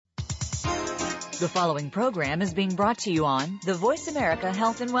The following program is being brought to you on the Voice America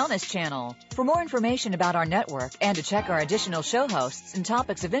Health and Wellness Channel. For more information about our network and to check our additional show hosts and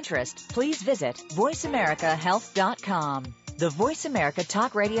topics of interest, please visit voiceamericahealth.com. The Voice America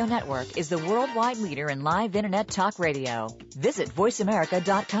Talk Radio Network is the worldwide leader in live Internet talk radio. Visit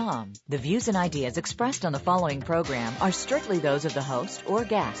voiceamerica.com. The views and ideas expressed on the following program are strictly those of the host or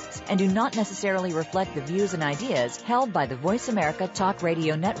guests and do not necessarily reflect the views and ideas held by the Voice America Talk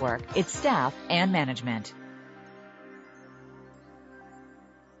Radio Network, its staff, and management.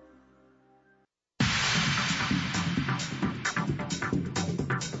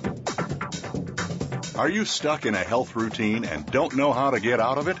 Are you stuck in a health routine and don't know how to get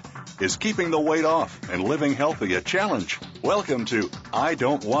out of it? Is keeping the weight off and living healthy a challenge? Welcome to I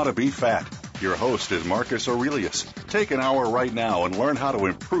Don't Want to Be Fat. Your host is Marcus Aurelius. Take an hour right now and learn how to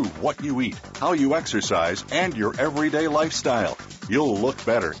improve what you eat, how you exercise, and your everyday lifestyle. You'll look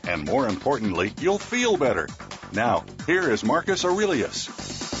better, and more importantly, you'll feel better. Now, here is Marcus Aurelius.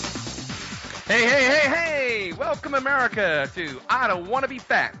 Hey! Welcome, America, to I Don't Want to Be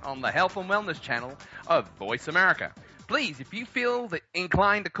Fat on the Health and Wellness Channel of Voice America. Please, if you feel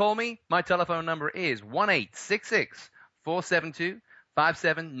inclined to call me, my telephone number is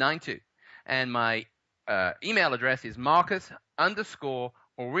 1-866-472-5792. And my email address is Marcus_Aurelius,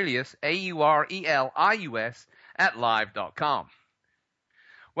 Aurelius, @live.com.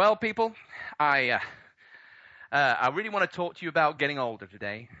 Well, people, I really want to talk to you about getting older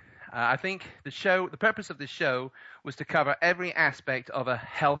today. I think the purpose of this show was to cover every aspect of a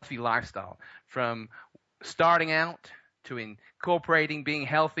healthy lifestyle, from starting out to incorporating being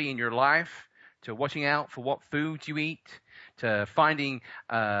healthy in your life, to watching out for what foods you eat, to finding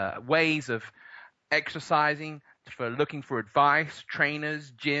ways of exercising, for looking for advice, trainers,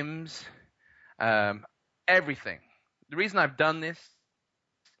 gyms, everything. The reason I've done this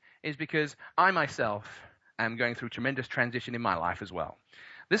is because I myself am going through tremendous transition in my life as well.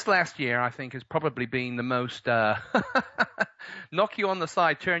 This last year, I think, has probably been the most knock you on the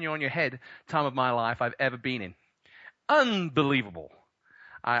side, turn you on your head time of my life I've ever been in. Unbelievable.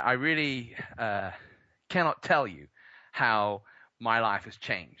 I really cannot tell you how my life has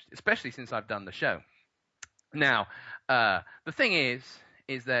changed, especially since I've done the show. Now, the thing is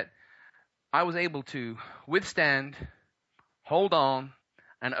that I was able to withstand, hold on,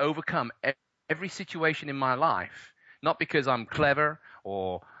 and overcome every situation in my life, not because I'm clever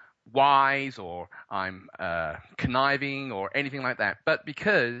or wise or I'm conniving or anything like that, but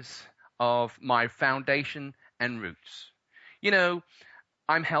because of my foundation and roots. You know,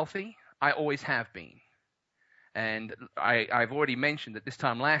 I'm healthy. I always have been. And I've already mentioned that this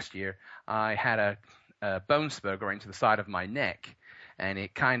time last year I had a bone spur going to the side of my neck, and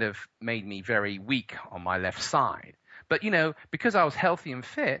it kind of made me very weak on my left side. But, you know, because I was healthy and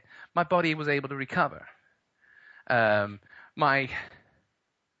fit, my body was able to recover. My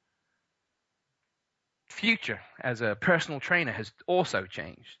future as a personal trainer has also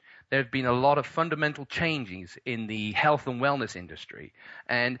changed. There have been a lot of fundamental changes in the health and wellness industry,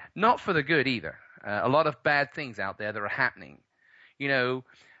 and not for the good either. A lot of bad things out there that are happening. You know,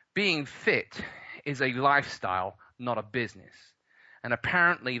 being fit is a lifestyle, not a business. And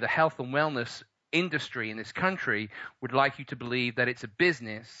apparently the health and wellness industry in this country would like you to believe that it's a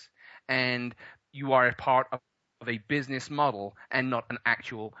business and you are a part of a business model and not an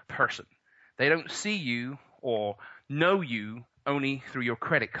actual person. They don't see you or know you only through your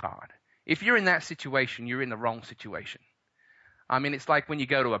credit card. If you're in that situation, you're in the wrong situation. I mean, it's like when you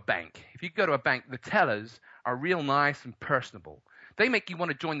go to a bank. If you go to a bank, the tellers are real nice and personable. They make you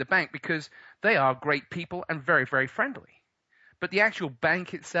want to join the bank because they are great people and very, very friendly. But the actual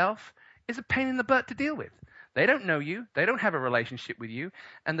bank itself is a pain in the butt to deal with. They don't know you. They don't have a relationship with you.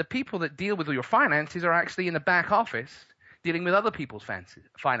 And the people that deal with your finances are actually in the back office dealing with other people's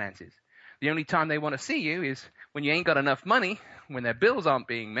finances. The only time they want to see you is when you ain't got enough money, when their bills aren't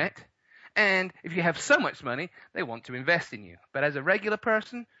being met. And if you have so much money, they want to invest in you. But as a regular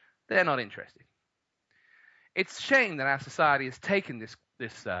person, they're not interested. It's a shame that our society has taken this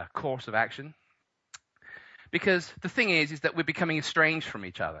course of action, because the thing is that we're becoming estranged from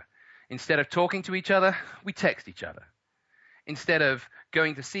each other. Instead of talking to each other, we text each other. Instead of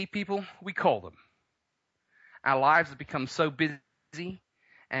going to see people, we call them. Our lives have become so busy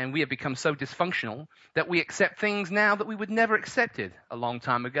and we have become so dysfunctional that we accept things now that we would never accepted a long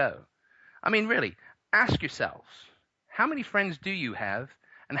time ago. I mean, really, ask yourselves, how many friends do you have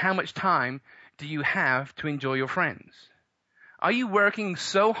and how much time do you have to enjoy your friends? Are you working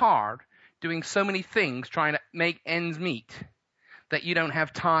so hard, doing so many things, trying to make ends meet, that you don't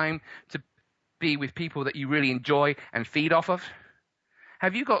have time to be with people that you really enjoy and feed off of?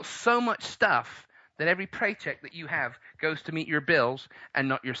 Have you got so much stuff that every paycheck that you have goes to meet your bills and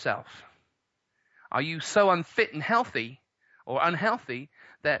not yourself? Are you so unfit and healthy or unhealthy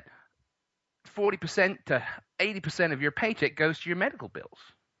that 40% to 80% of your paycheck goes to your medical bills?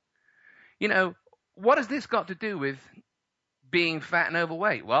 You know, what has this got to do with being fat and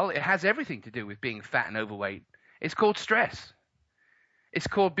overweight? Well, it has everything to do with being fat and overweight. It's called stress. It's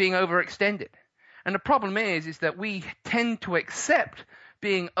called being overextended. And the problem is that we tend to accept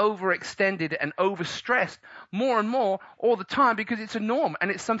being overextended and overstressed more and more all the time because it's a norm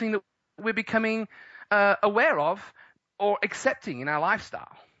and it's something that we're becoming aware of or accepting in our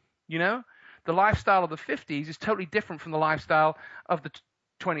lifestyle. You know, the lifestyle of the 50s is totally different from the lifestyle of the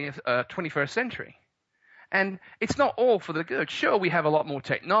 21st century. And it's not all for the good. Sure, we have a lot more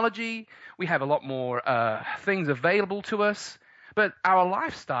technology. We have a lot more things available to us. But our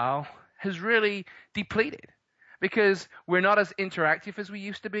lifestyle has really depleted because we're not as interactive as we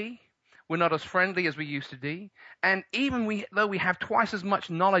used to be. We're not as friendly as we used to be. And even though we have twice as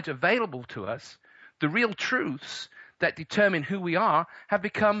much knowledge available to us, the real truths that determine who we are have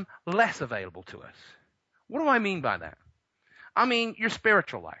become less available to us. What do I mean by that? I mean your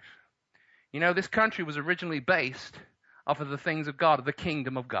spiritual life. You know, this country was originally based off of the things of God, of the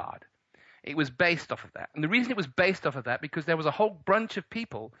kingdom of God. It was based off of that. And the reason it was based off of that, because there was a whole bunch of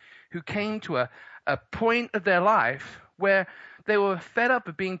people who came to a point of their life where they were fed up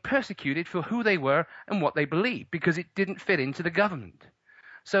of being persecuted for who they were and what they believed, because it didn't fit into the government.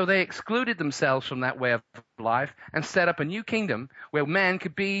 So they excluded themselves from that way of life and set up a new kingdom where man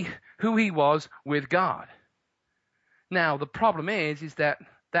could be who he was with God. Now, the problem is that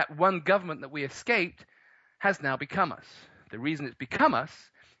one government that we escaped has now become us. The reason it's become us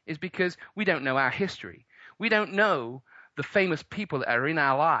is because we don't know our history. We don't know the famous people that are in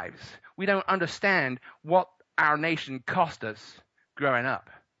our lives. We don't understand what our nation cost us growing up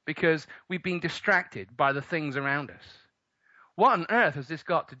because we've been distracted by the things around us. What on earth has this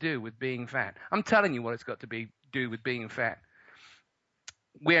got to do with being fat? I'm telling you what it's got to do with being fat.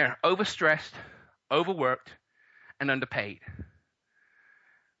 We're overstressed, overworked, and underpaid.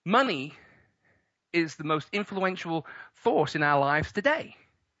 Money is the most influential force in our lives today.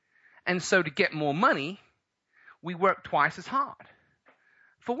 And so to get more money, we work twice as hard.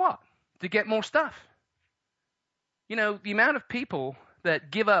 For what? To get more stuff. You know, the amount of people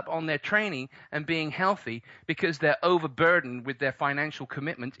that give up on their training and being healthy because they're overburdened with their financial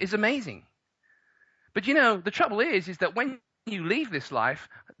commitments is amazing. But you know, the trouble is that when you leave this life,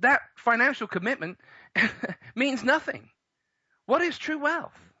 that financial commitment means nothing. What is true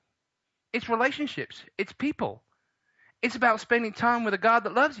wealth? It's relationships. It's people. It's about spending time with a God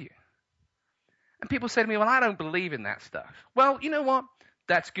that loves you. And people say to me, well, I don't believe in that stuff. Well, you know what?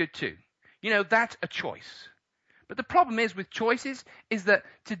 That's good too. You know, that's a choice. But the problem is with choices is that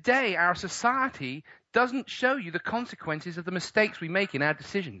today our society doesn't show you the consequences of the mistakes we make in our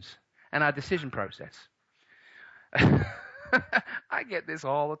decisions and our decision process. I get this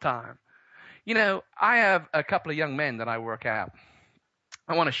all the time. You know, I have a couple of young men that I work out.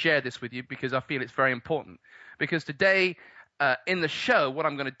 I want to share this with you because I feel it's very important. Because today in the show, what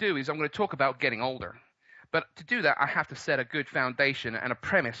I'm going to do is I'm going to talk about getting older. But to do that, I have to set a good foundation and a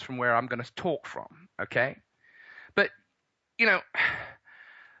premise from where I'm going to talk from, okay? But, you know,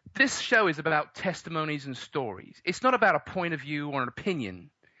 this show is about testimonies and stories. It's not about a point of view or an opinion.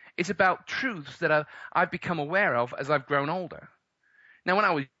 It's about truths that I've become aware of as I've grown older. Now, when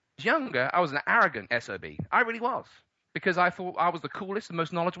I was younger, I was an arrogant SOB. I really was. Because I thought I was the coolest and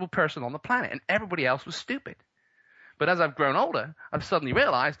most knowledgeable person on the planet, and everybody else was stupid. But as I've grown older, I've suddenly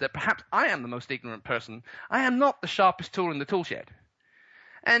realized that perhaps I am the most ignorant person. I am not the sharpest tool in the tool shed.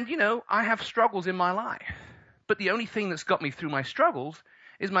 And, you know, I have struggles in my life. But the only thing that's got me through my struggles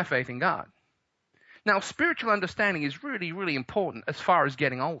is my faith in God. Now, spiritual understanding is really, really important as far as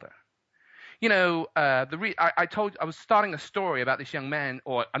getting older. You know, I was starting a story about this young man,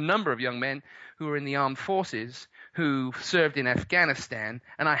 or a number of young men who were in the armed forces who served in Afghanistan,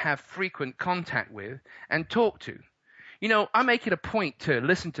 and I have frequent contact with and talk to. You know, I make it a point to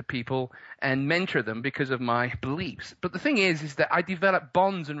listen to people and mentor them because of my beliefs. But the thing is that I develop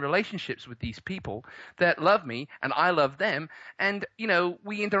bonds and relationships with these people that love me and I love them. And, you know,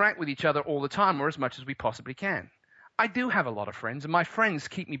 we interact with each other all the time or as much as we possibly can. I do have a lot of friends and my friends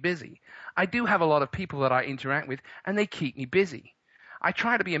keep me busy. I do have a lot of people that I interact with and they keep me busy. I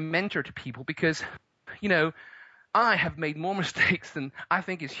try to be a mentor to people because, you know, I have made more mistakes than I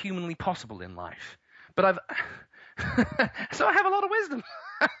think is humanly possible in life. But so I have a lot of wisdom.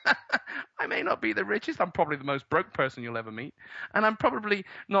 I may not be the richest. I'm probably the most broke person you'll ever meet. And I'm probably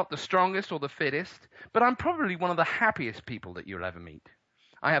not the strongest or the fittest, but I'm probably one of the happiest people that you'll ever meet.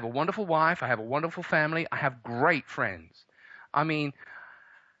 I have a wonderful wife. I have a wonderful family. I have great friends. I mean,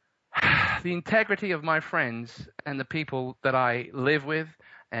 the integrity of my friends and the people that I live with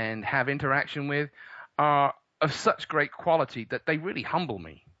and have interaction with are of such great quality that they really humble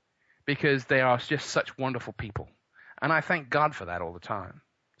me because they are just such wonderful people. And I thank God for that all the time.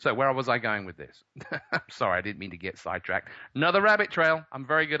 So where was I going with this? I'm sorry, I didn't mean to get sidetracked. Another rabbit trail. I'm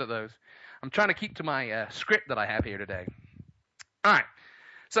very good at those. I'm trying to keep to my script that I have here today. All right.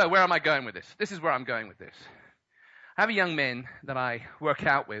 So where am I going with this? This is where I'm going with this. I have a young man that I work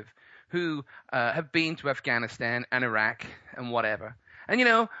out with who have been to Afghanistan and Iraq and whatever. And, you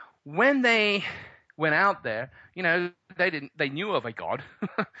know, when they went out there, you know, they knew of a God,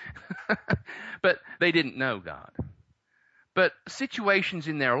 but they didn't know God. But situations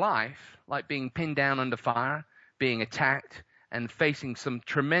in their life, like being pinned down under fire, being attacked, and facing some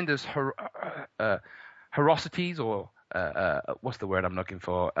tremendous ferocities or what's the word I'm looking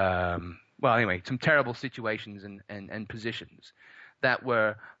for? Well, anyway, some terrible situations and positions that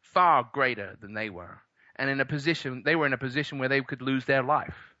were far greater than they were. And they were in a position where they could lose their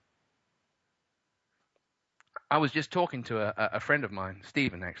life. I was just talking to a friend of mine,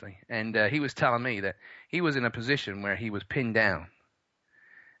 Stephen, actually, and he was telling me that he was in a position where he was pinned down.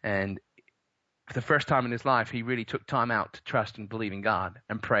 And for the first time in his life, he really took time out to trust and believe in God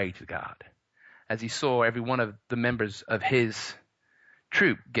and pray to God as he saw every one of the members of his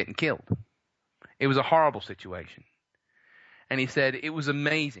troop getting killed. It was a horrible situation. And he said it was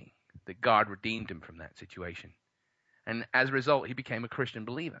amazing that God redeemed him from that situation. And as a result, he became a Christian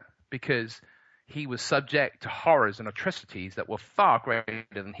believer because he was subject to horrors and atrocities that were far greater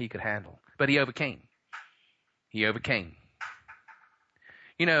than he could handle. But he overcame. He overcame.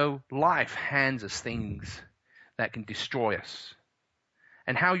 You know, life hands us things that can destroy us.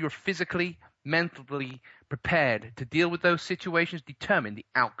 And how you're physically, mentally prepared to deal with those situations determine the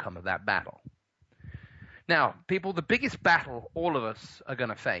outcome of that battle. Now, people, the biggest battle all of us are going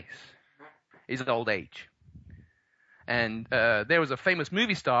to face is old age. And there was a famous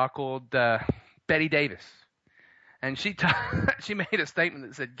movie star called Betty Davis. And she made a statement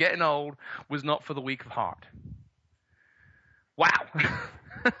that said, getting old was not for the weak of heart. Wow.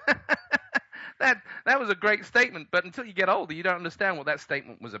 That was a great statement, but until you get older, you don't understand what that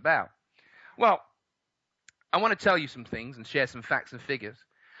statement was about. Well, I want to tell you some things and share some facts and figures.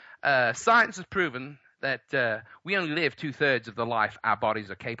 Science has proven that we only live 2/3 of the life our bodies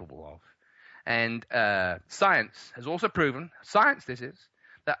are capable of. And science has also proven, this is,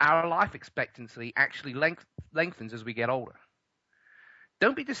 that our life expectancy actually lengthens as we get older.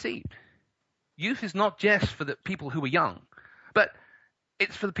 Don't be deceived. Youth is not just for the people who are young, but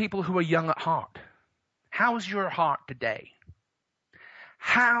it's for the people who are young at heart. How is your heart today?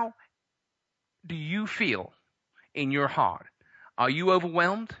 How do you feel in your heart? Are you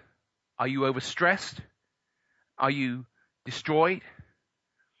overwhelmed? Are you overstressed? Are you destroyed?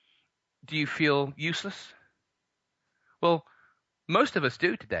 Do you feel useless? Well, most of us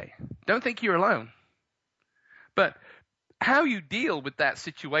do today. Don't think you're alone. But how you deal with that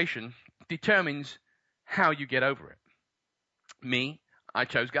situation determines how you get over it. Me, I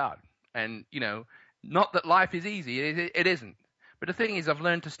chose God. And, you know, not that life is easy. It isn't. But the thing is, I've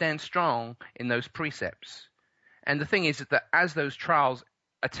learned to stand strong in those precepts. And the thing is that as those trials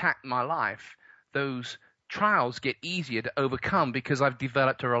attack my life, those trials get easier to overcome because I've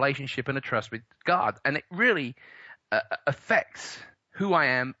developed a relationship and a trust with God. And it really affects who I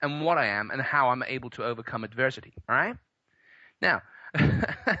am and what I am and how I'm able to overcome adversity. All right? Now,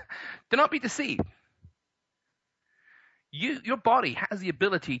 do not be deceived. Your body has the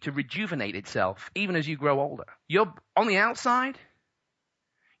ability to rejuvenate itself even as you grow older. You're on the outside,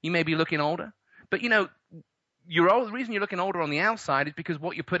 you may be looking older, but you know, the reason you're looking older on the outside is because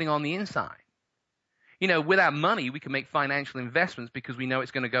what you're putting on the inside. You know, with our money, we can make financial investments because we know it's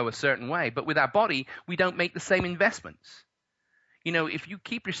going to go a certain way. But with our body, we don't make the same investments. You know, if you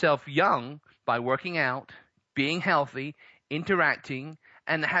keep yourself young by working out, being healthy, interacting,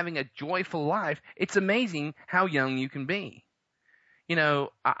 and having a joyful life, it's amazing how young you can be. You know,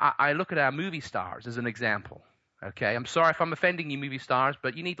 I look at our movie stars as an example. Okay, I'm sorry if I'm offending you movie stars,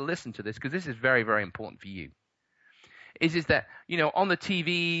 but you need to listen to this because this is very, very important for you. Is that, you know, on the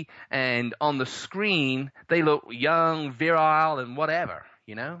TV and on the screen, they look young, virile, and whatever,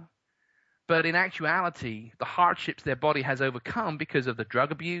 you know. But in actuality, the hardships their body has overcome because of the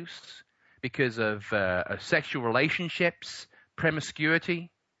drug abuse, because of sexual relationships, promiscuity,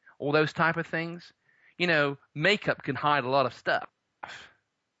 all those type of things. You know, makeup can hide a lot of stuff.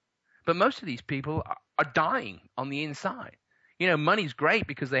 But most of these people are dying on the inside. You know, money's great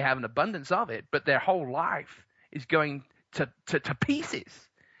because they have an abundance of it, but their whole life is going to pieces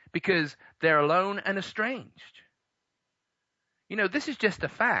because they're alone and estranged. This is just a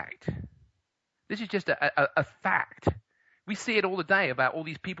fact. This is just a fact. We see it all the day about all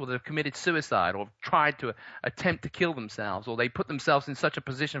these people that have committed suicide or have tried to attempt to kill themselves, or they put themselves in such a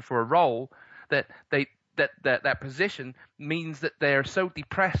position for a role that that position means that they're so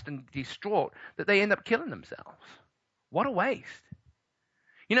depressed and distraught that they end up killing themselves. What a waste.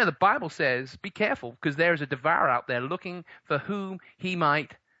 The Bible says, be careful, because there is a devourer out there looking for whom he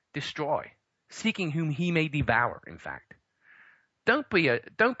might destroy, seeking whom he may devour, in fact. Don't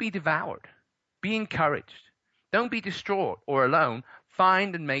be devoured. Be encouraged. Don't be distraught or alone.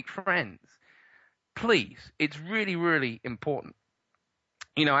 Find and make friends. Please, it's really, really important.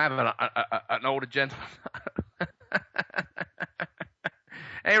 I have an older gentleman.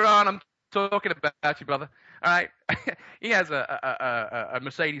 Hey, Ron, I'm talking about you, brother. All right. He has a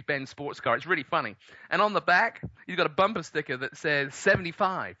Mercedes-Benz sports car. It's really funny. And on the back, he's got a bumper sticker that says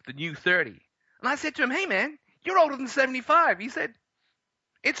 75, the new 30. And I said to him, hey, man, you're older than 75. He said,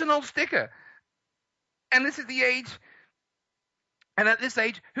 it's an old sticker. And this is the age. And at this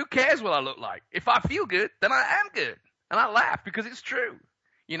age, who cares what I look like? If I feel good, then I am good. And I laugh because it's true.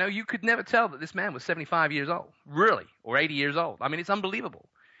 You could never tell that this man was 75 years old, really, or 80 years old. I mean, it's unbelievable.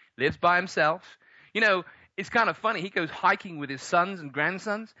 Lives by himself. It's kind of funny. He goes hiking with his sons and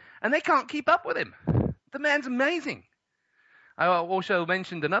grandsons, and they can't keep up with him. The man's amazing. I also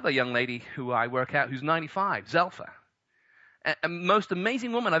mentioned another young lady who I work out who's 95, Zelfa. A most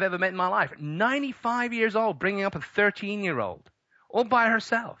amazing woman I've ever met in my life. 95 years old, bringing up a 13-year-old, all by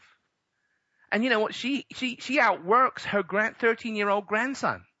herself. And you know what? She outworks her 13-year-old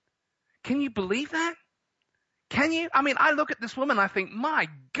grandson. Can you believe that? Can you? I mean, I look at this woman, I think, my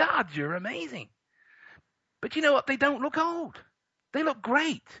God, you're amazing. But you know what? They don't look old. They look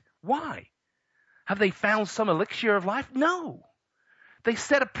great. Why? Have they found some elixir of life? No. They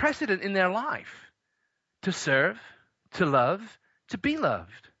set a precedent in their life to serve, to love, to be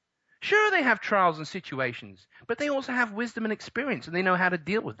loved. Sure, they have trials and situations, but they also have wisdom and experience, and they know how to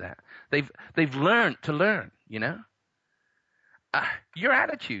deal with that. They've learned to learn, Your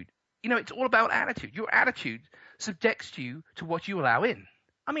attitude, it's all about attitude. Your attitude subjects you to what you allow in.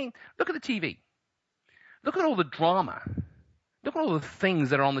 I mean, look at the TV. Look at all the drama. Look at all the things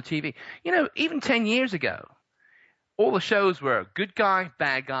that are on the TV. Even 10 years ago, all the shows were good guy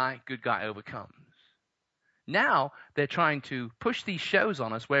overcomes. Now they're trying to push these shows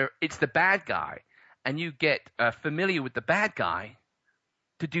on us where it's the bad guy, and you get familiar with the bad guy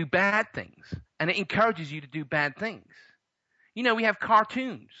to do bad things, and it encourages you to do bad things. We have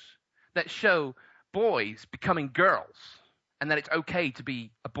cartoons that show boys becoming girls, and that it's okay to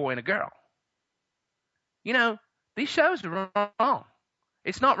be a boy and a girl. These shows are wrong.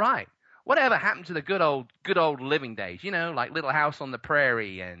 It's not right. Whatever happened to the good old living days, like Little House on the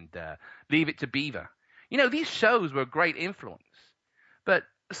Prairie and Leave It to Beaver. These shows were a great influence. But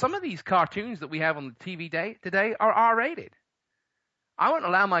some of these cartoons that we have on the TV today are R-rated. I won't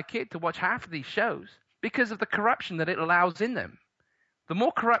allow my kid to watch half of these shows because of the corruption that it allows in them. The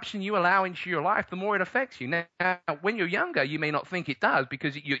more corruption you allow into your life, the more it affects you. Now, when you're younger, you may not think it does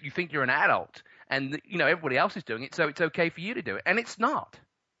because you think you're an adult and everybody else is doing it, so it's okay for you to do it. And it's not.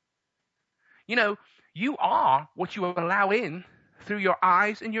 You are what you allow in through your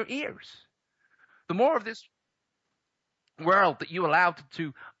eyes and your ears. The more of this world that you allow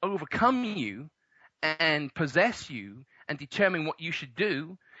to overcome you and possess you and determine what you should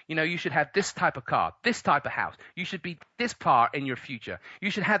do, you should have this type of car, this type of house. You should be this part in your future. You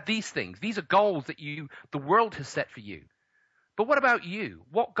should have these things. These are goals that the world has set for you. But what about you?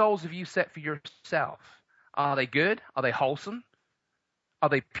 What goals have you set for yourself? Are they good? Are they wholesome? Are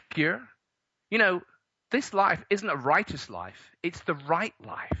they pure? This life isn't a righteous life. It's the right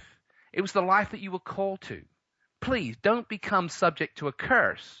life. It was the life that you were called to. Please don't become subject to a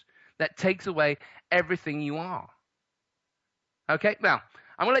curse that takes away everything you are. Okay, now,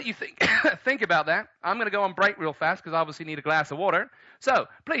 I'm going to let you think about that. I'm going to go on break real fast because I obviously need a glass of water. So,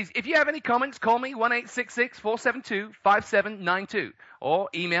 please, if you have any comments, call me 1-866-472-5792 or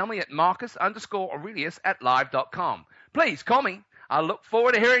email me at Marcus_Aurelius@live.com. Please call me. I look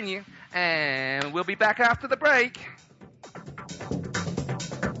forward to hearing you, and we'll be back after the break.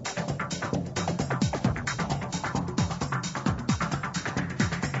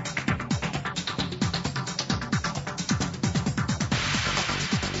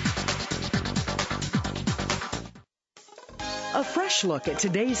 A fresh look at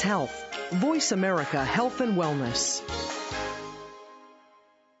today's health. Voice America Health and Wellness.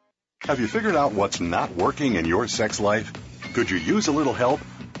 Have you figured out what's not working in your sex life? Could you use a little help?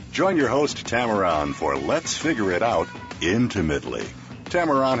 Join your host, Tamara, for Let's Figure It Out Intimately.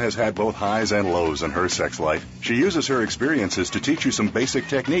 Tamaran has had both highs and lows in her sex life. She uses her experiences to teach you some basic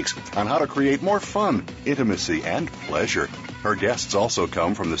techniques on how to create more fun, intimacy, and pleasure. Her guests also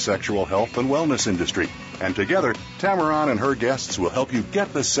come from the sexual health and wellness industry. And together, Tamaran and her guests will help you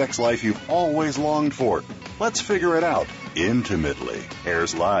get the sex life you've always longed for. Let's figure it out intimately.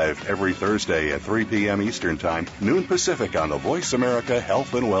 Airs live every Thursday at 3 p.m. Eastern Time, noon Pacific on the Voice America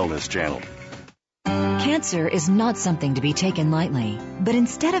Health and Wellness Channel. Cancer is not something to be taken lightly, but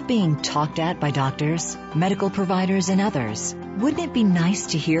instead of being talked at by doctors, medical providers, and others, wouldn't it be nice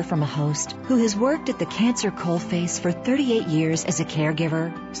to hear from a host who has worked at the cancer coalface for 38 years as a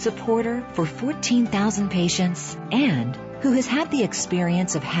caregiver, supporter for 14,000 patients, and who has had the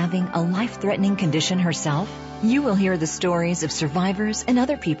experience of having a life-threatening condition herself? You will hear the stories of survivors and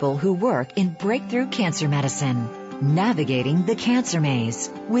other people who work in breakthrough cancer medicine. Navigating the Cancer Maze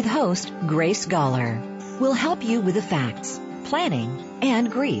with host Grace Galler will help you with the facts, planning,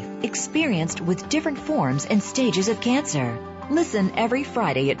 and grief experienced with different forms and stages of cancer. Listen every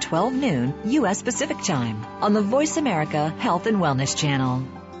Friday at 12 noon U.S. Pacific Time on the Voice America Health and Wellness Channel.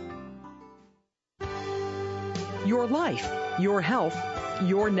 Your life, your health,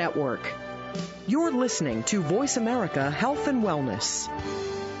 your network. You're listening to Voice America Health and Wellness.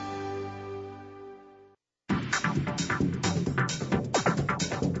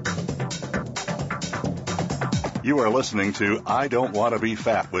 You are listening to I Don't Want to Be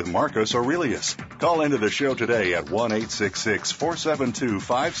Fat with Marcus Aurelius. Call into the show today at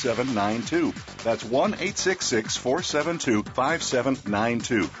 1-866-472-5792. That's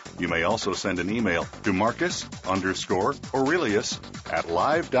 1-866-472-5792. You may also send an email to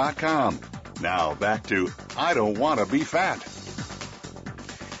Marcus_Aurelius@live.com. Now back to I Don't Want to Be Fat.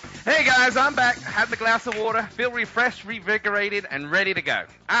 Hey guys, I'm back. Had the glass of water, feel refreshed, revigorated, and ready to go.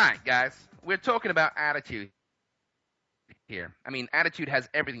 All right, guys, we're talking about attitude here. I mean, attitude has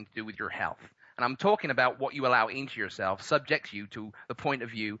everything to do with your health. And I'm talking about what you allow into yourself subjects you to the point of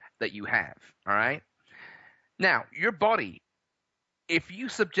view that you have, all right? Now, your body, if you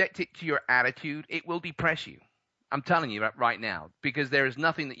subject it to your attitude, it will depress you. I'm telling you that right now, because there is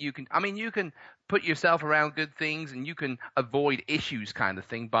nothing that you can, I mean, you can put yourself around good things and you can avoid issues kind of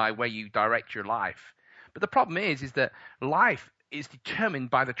thing by where you direct your life. But the problem is that life is determined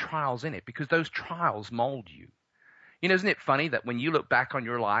by the trials in it, because those trials mold you. You know, isn't it funny that when you look back on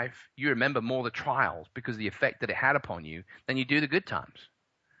your life, you remember more the trials because of the effect that it had upon you than you do the good times?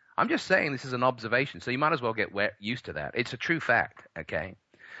 I'm just saying this is an observation, so you might as well get used to that. It's a true fact, okay?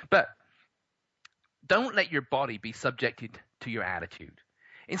 But don't let your body be subjected to your attitude.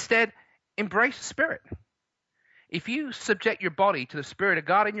 Instead, embrace the Spirit. If you subject your body to the Spirit of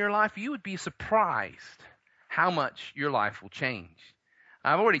God in your life, you would be surprised how much your life will change.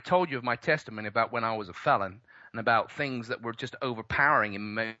 I've already told you of my testimony about when I was a felon, and about things that were just overpowering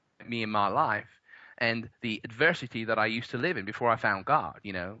in me in my life, and the adversity that I used to live in before I found God.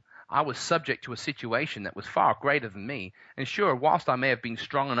 You know, I was subject to a situation that was far greater than me. And sure, whilst I may have been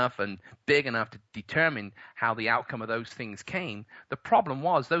strong enough and big enough to determine how the outcome of those things came, the problem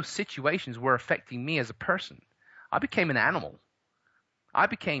was those situations were affecting me as a person. I became an animal. I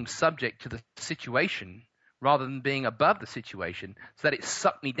became subject to the situation rather than being above the situation, so that it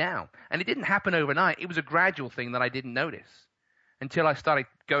sucked me down. And it didn't happen overnight. It was a gradual thing that I didn't notice until I started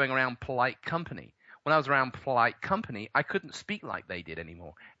going around polite company. When I was around polite company, I couldn't speak like they did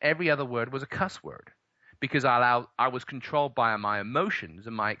anymore. Every other word was a cuss word because I was controlled by my emotions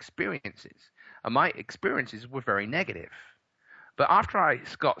and my experiences. And my experiences were very negative. But after I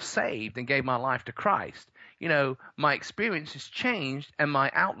got saved and gave my life to Christ, you know, my experiences changed and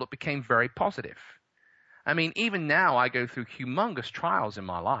my outlook became very positive. I mean, even now I go through humongous trials in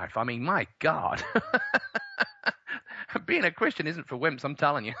my life. I mean, my God. Being a Christian isn't for wimps, I'm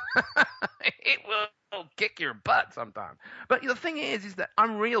telling you. It will kick your butt sometimes. But the thing is that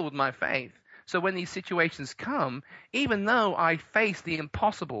I'm real with my faith. So when these situations come, even though I face the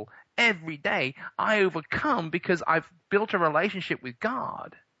impossible every day, I overcome because I've built a relationship with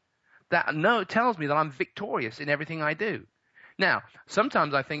God that tells me that I'm victorious in everything I do. Now,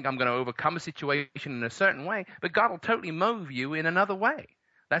 sometimes I think I'm going to overcome a situation in a certain way, but God will totally move you in another way.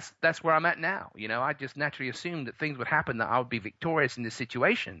 That's where I'm at now. You know, I just naturally assumed that things would happen, that I would be victorious in this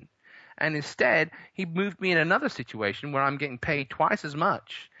situation. And instead, he moved me in another situation where I'm getting paid twice as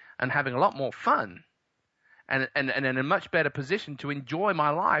much and having a lot more fun and in a much better position to enjoy my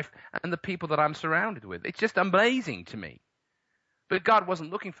life and the people that I'm surrounded with. It's just amazing to me. But God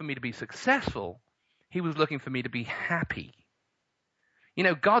wasn't looking for me to be successful. He was looking for me to be happy. You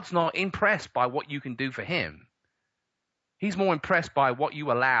know, God's not impressed by what you can do for him. He's more impressed by what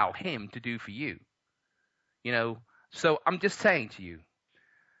you allow him to do for you. You know, so I'm just saying to you,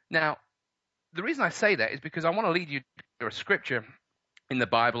 Now, the reason I say that is because I want to lead you to a scripture in the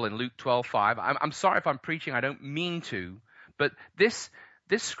Bible in Luke 12:5. I'm sorry if I'm preaching, I don't mean to, but this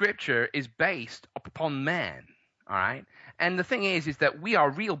scripture is based upon man, all right? And the thing is that we are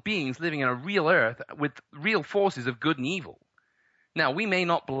real beings living in a real earth with real forces of good and evil. Now, we may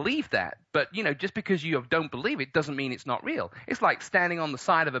not believe that, but, just because you don't believe it doesn't mean it's not real. It's like standing on the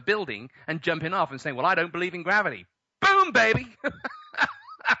side of a building and jumping off and saying, well, I don't believe in gravity. Boom, baby.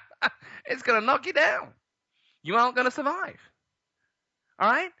 It's going to knock you down. You aren't going to survive. All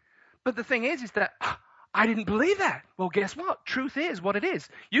right? But the thing is that I didn't believe that. Well, guess what? Truth is what it is.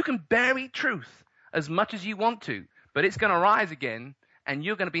 You can bury truth as much as you want to, but it's going to rise again, and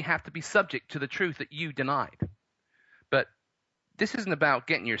you're going to have to be subject to the truth that you denied. But this isn't about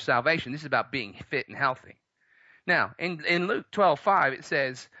getting your salvation. This is about being fit and healthy. Now, in Luke 12:5, it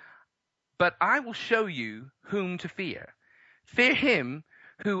says, but I will show you whom to fear. Fear him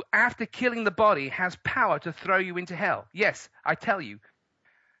who, after killing the body, has power to throw you into hell. Yes, I tell you,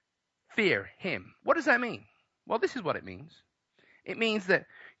 fear him. What does that mean? Well, this is what it means. It means that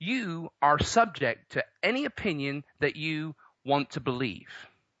you are subject to any opinion that you want to believe.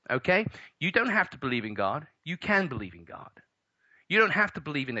 Okay? You don't have to believe in God. You can believe in God. You don't have to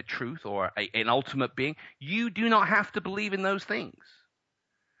believe in a truth or an ultimate being. You do not have to believe in those things.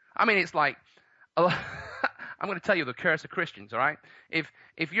 I mean, it's like, I'm going to tell you the curse of Christians, all right?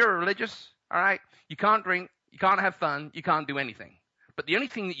 If you're religious, all right, you can't drink, you can't have fun, you can't do anything. But the only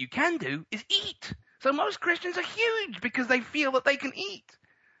thing that you can do is eat. So most Christians are huge because they feel that they can eat.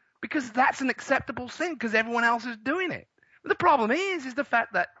 Because that's an acceptable sin because everyone else is doing it. But the problem is the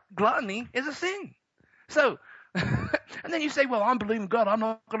fact that gluttony is a sin. So, and then you say, well, I'm believing God, I'm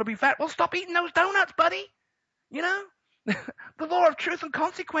not going to be fat. Well, stop eating those donuts, buddy. The law of truth and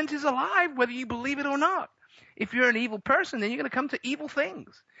consequence is alive whether you believe it or not. If you're an evil person, then you're going to come to evil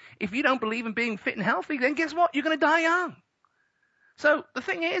things. If you don't believe in being fit and healthy, then guess what? You're going to die young. So the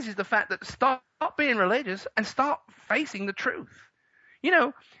thing is the fact that stop being religious and start facing the truth.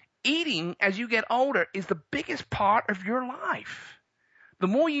 Eating as you get older is the biggest part of your life. The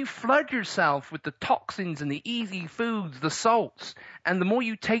more you flood yourself with the toxins and the easy foods, the salts, and the more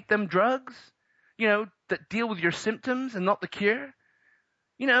you take them drugs, that deal with your symptoms and not the cure,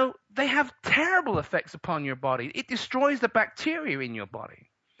 they have terrible effects upon your body. It destroys the bacteria in your body.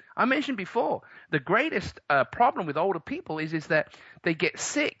 I mentioned before, the greatest problem with older people is that they get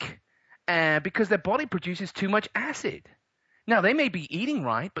sick because their body produces too much acid. Now, they may be eating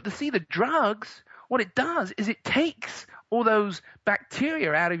right, but the drugs, what it does is it takes all those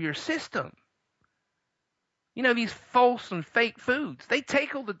bacteria out of your system. These false and fake foods, they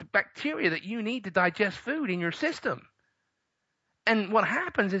take all the bacteria that you need to digest food in your system. And what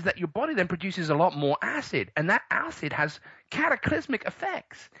happens is that your body then produces a lot more acid, and that acid has cataclysmic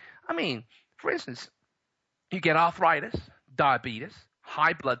effects. I mean, for instance, you get arthritis, diabetes,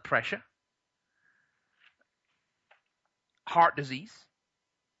 high blood pressure, heart disease.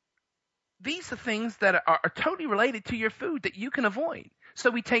 These are things that are totally related to your food that you can avoid.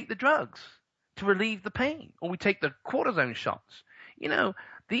 So we take the drugs to relieve the pain, or we take the cortisone shots.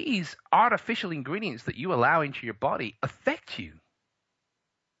 These artificial ingredients that you allow into your body affect you.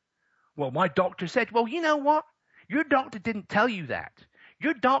 Well, my doctor said, well, you know what? Your doctor didn't tell you that.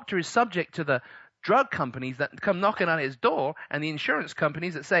 Your doctor is subject to the drug companies that come knocking on his door and the insurance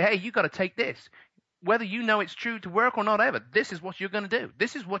companies that say, hey, you got to take this. Whether you know it's true to work or not ever, this is what you're going to do.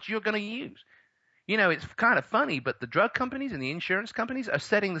 This is what you're going to use. It's kind of funny, but the drug companies and the insurance companies are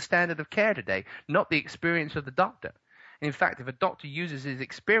setting the standard of care today, not the experience of the doctor. And in fact, if a doctor uses his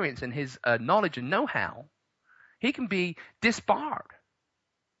experience and his knowledge and know-how, he can be disbarred.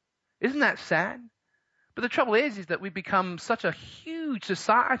 Isn't that sad? But the trouble is that we've become such a huge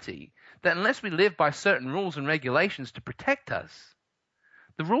society that unless we live by certain rules and regulations to protect us,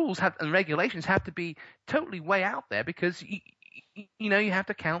 the rules and regulations have to be totally way out there because, you have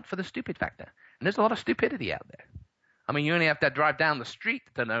to count for the stupid factor. And there's a lot of stupidity out there. I mean, you only have to drive down the street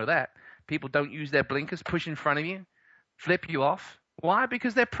to know that. People don't use their blinkers, push in front of you, flip you off. Why?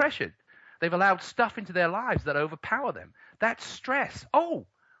 Because they're pressured. They've allowed stuff into their lives that overpower them. That's stress. Oh,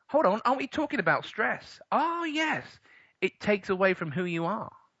 hold on. Aren't we talking about stress? Oh, yes. It takes away from who you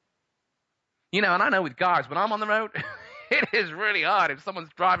are. And I know with guys, when I'm on the road, it is really hard. If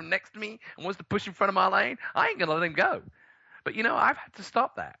someone's driving next to me and wants to push in front of my lane, I ain't going to let him go. But, I've had to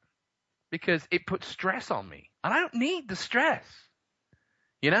stop that because it puts stress on me. And I don't need the stress.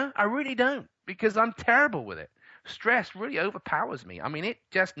 I really don't because I'm terrible with it. Stress really overpowers me. I mean, it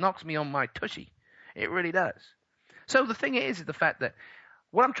just knocks me on my tushy. It really does. So the thing is the fact that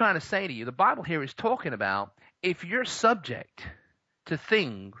what I'm trying to say to you, the Bible here is talking about if you're subject to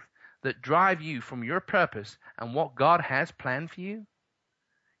things that drive you from your purpose and what God has planned for you,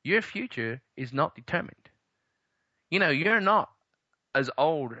 your future is not determined. You're not as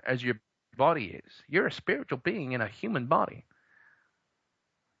old as your body is. You're a spiritual being in a human body.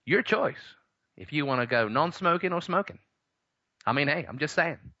 Your choice if you want to go non-smoking or smoking. I mean, hey, I'm just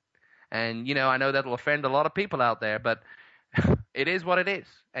saying. And, I know that'll offend a lot of people out there, but it is what it is.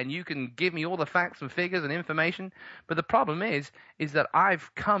 And you can give me all the facts and figures and information, but the problem is that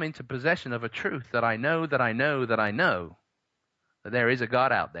I've come into possession of a truth that I know that I know that I know that there is a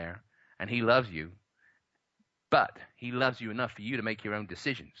God out there, and he loves you, but he loves you enough for you to make your own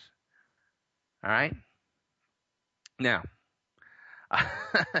decisions. All right? Now,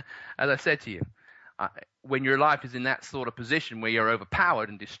 as I said to you, when your life is in that sort of position where you're overpowered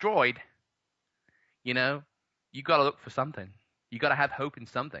and destroyed, you got to look for something. You got to have hope in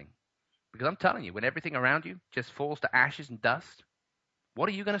something. Because I'm telling you, when everything around you just falls to ashes and dust, what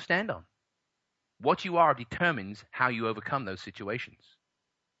are you going to stand on? What you are determines how you overcome those situations.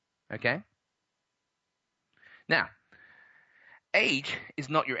 Okay? Now, age is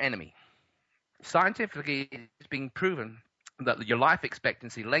not your enemy. Scientifically, it's been proven that your life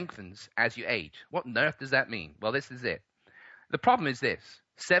expectancy lengthens as you age. What on earth does that mean? Well, this is it. The problem is this.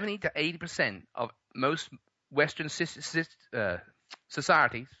 70 to 80% of most Western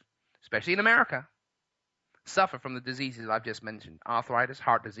societies, especially in America, suffer from the diseases I've just mentioned: arthritis,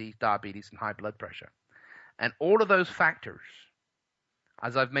 heart disease, diabetes, and high blood pressure. And all of those factors,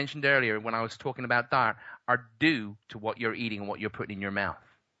 as I've mentioned earlier when I was talking about diet, are due to what you're eating and what you're putting in your mouth.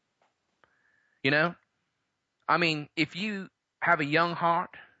 I mean, if you have a young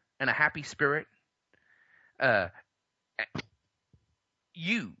heart and a happy spirit,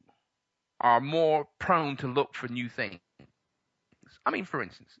 you are more prone to look for new things. I mean, for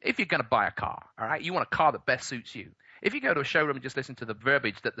instance, if you're going to buy a car, all right, you want a car that best suits you. If you go to a showroom and just listen to the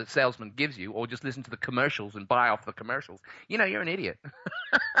verbiage that the salesman gives you, or just listen to the commercials and buy off the commercials, you're an idiot.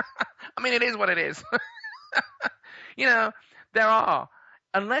 I mean, it is what it is. There are,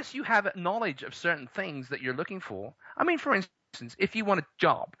 unless you have knowledge of certain things that you're looking for. I mean, for instance, if you want a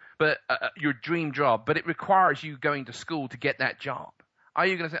job, but your dream job, but it requires you going to school to get that job, are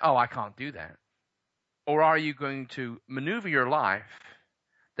you going to say, oh, I can't do that? Or are you going to maneuver your life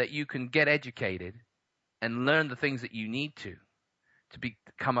that you can get educated and learn the things that you need to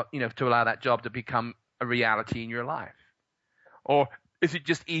become up, to allow that job to become a reality in your life? Or is it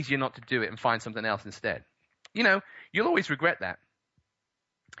just easier not to do it and find something else instead? You'll always regret that.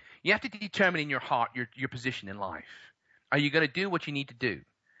 You have to determine in your heart your position in life. Are you going to do what you need to do?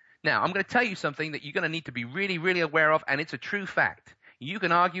 Now, I'm going to tell you something that you're going to need to be really, really aware of, and it's a true fact. You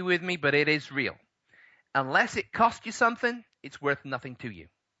can argue with me, but it is real. Unless it costs you something, it's worth nothing to you.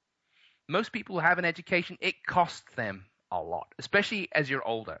 Most people who have an education, it costs them a lot, especially as you're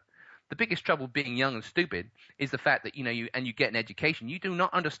older. The biggest trouble being young and stupid is the fact that, you get an education. You do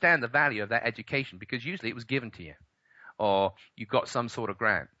not understand the value of that education because usually it was given to you, or you got some sort of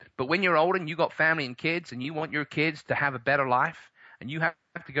grant. But when you're older and you got family and kids and you want your kids to have a better life and you have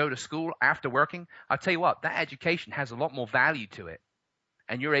to go to school after working, I'll tell you what, that education has a lot more value to it.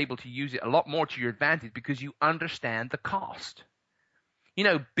 And you're able to use it a lot more to your advantage because you understand the cost.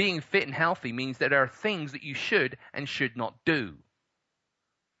 Being fit and healthy means that there are things that you should and should not do.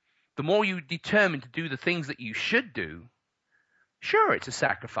 The more you determine to do the things that you should do, sure, it's a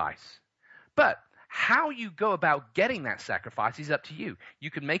sacrifice. But how you go about getting that sacrifice is up to you.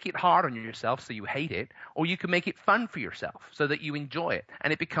 You can make it hard on yourself so you hate it, or you can make it fun for yourself so that you enjoy it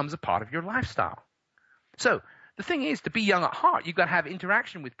and it becomes a part of your lifestyle. So, the thing is, to be young at heart, you've got to have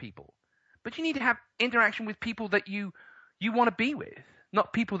interaction with people. But you need to have interaction with people that you want to be with,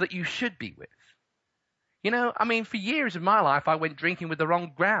 not people that you should be with. For years of my life, I went drinking with the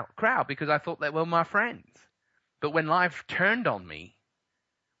wrong crowd because I thought they were my friends. But when life turned on me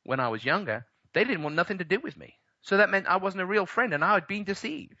when I was younger, they didn't want nothing to do with me. So that meant I wasn't a real friend and I had been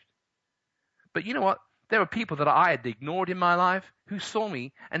deceived. But you know what? There were people that I had ignored in my life who saw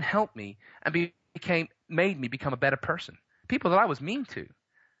me and helped me and made me become a better person. People that I was mean to.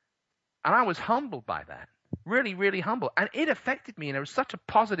 And I was humbled by that. Really, really humbled. And it affected me in such a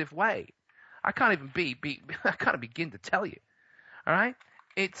positive way. I can't even I can't begin to tell you. All right?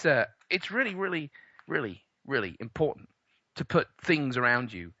 It's really, really, really, really important to put things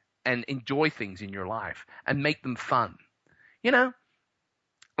around you and enjoy things in your life and make them fun.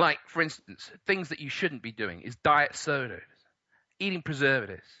 Like, for instance, things that you shouldn't be doing is diet sodas, eating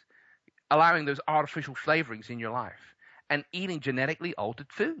preservatives, allowing those artificial flavorings in your life, and eating genetically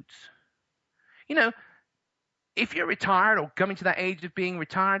altered foods. If you're retired or coming to that age of being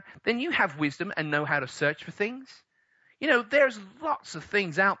retired, then you have wisdom and know how to search for things. There's lots of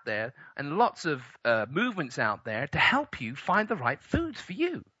things out there and lots of movements out there to help you find the right foods for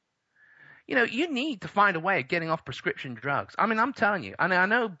you. You need to find a way of getting off prescription drugs. I mean, I'm telling you, I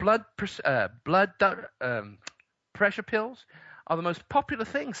know blood pressure pills are the most popular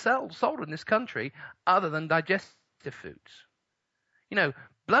thing sold in this country other than digestive foods.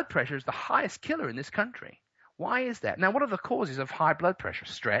 Blood pressure is the highest killer in this country. Why is that? Now, what are the causes of high blood pressure?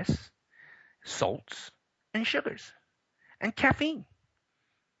 Stress, salts, and sugars, and caffeine.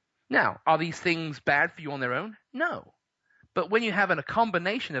 Now, are these things bad for you on their own? No. But when you have a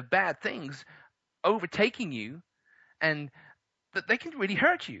combination of bad things overtaking you, and that they can really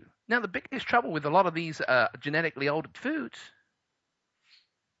hurt you. Now, the biggest trouble with a lot of these genetically altered foods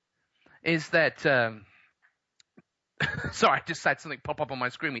is that sorry, I just had something pop up on my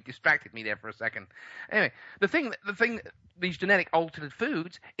screen. It distracted me there for a second. Anyway, the thing, these genetic altered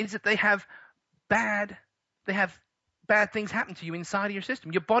foods is that they have bad things happen to you inside of your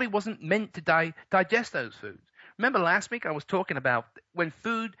system. Your body wasn't meant to digest those foods. Remember last week I was talking about when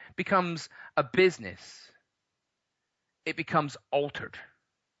food becomes a business, it becomes altered.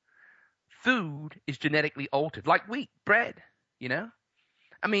 Food is genetically altered, like wheat, bread,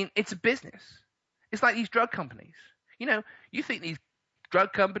 I mean, it's a business. It's like these drug companies. You think these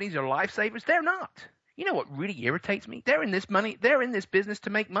drug companies are lifesavers? They're not. You know what really irritates me? They're in this business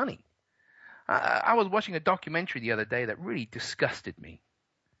to make money. I was watching a documentary the other day that really disgusted me.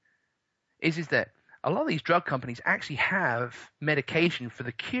 Is that a lot of these drug companies actually have medication for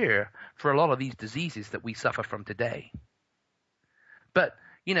the cure for a lot of these diseases that we suffer from today. But,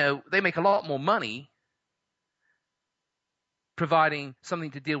 they make a lot more money providing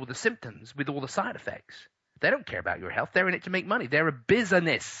something to deal with the symptoms, with all the side effects. They don't care about your health. They're in it to make money. They're a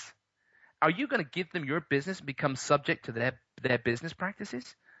business. Are you going to give them your business and become subject to their business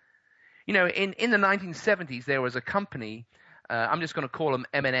practices? In the 1970s, there was a company, I'm just going to call them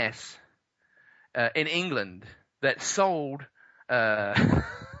M&S, in England that sold, they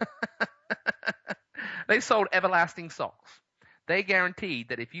sold everlasting socks. They guaranteed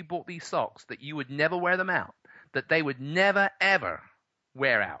that if you bought these socks, that you would never wear them out, that they would never, ever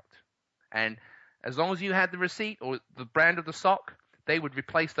wear out. And as long as you had the receipt or the brand of the sock, they would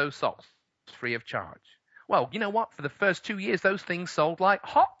replace those socks free of charge. Well, you know what? For the first 2 years, those things sold like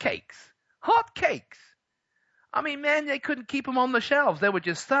hotcakes. Hotcakes! I mean, man, they couldn't keep them on the shelves. They were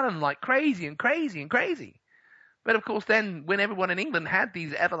just selling like crazy and crazy and crazy. But of course, then when everyone in England had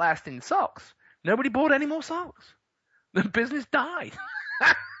these everlasting socks, nobody bought any more socks. The business died.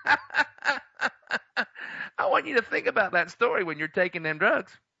 I want you to think about that story when you're taking them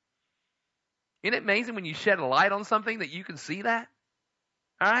drugs. Isn't it amazing when you shed a light on something that you can see that?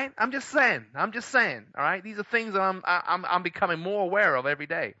 All right? I'm just saying. All right? These are things that I'm becoming more aware of every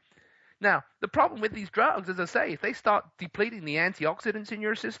day. Now, the problem with these drugs, as I say, if they start depleting the antioxidants in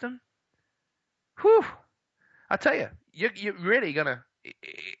your system, I tell you, you're really going to,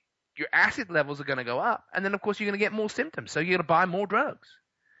 your acid levels are going to go up. And then, of course, you're going to get more symptoms. So you're going to buy more drugs.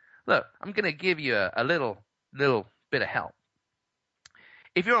 Look, I'm going to give you a little bit of help.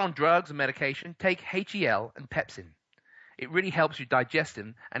 If you're on drugs and medication, take HEL and Pepsin. It really helps you digest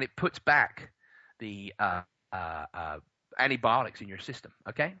them, and it puts back the antibiotics in your system,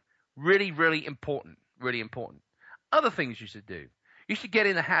 okay? Really, really important, really important. Other things you should do. You should get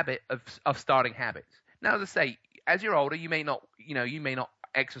in the habit of starting habits. Now, as I say, as you're older, you may not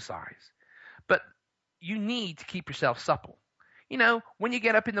exercise, but you need to keep yourself supple. When you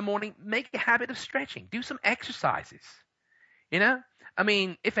get up in the morning, make a habit of stretching. Do some exercises. I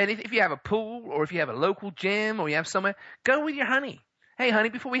mean, if you have a pool or if you have a local gym or you have somewhere, go with your honey. Hey, honey,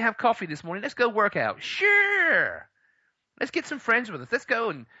 before we have coffee this morning, let's go work out. Sure. Let's get some friends with us. Let's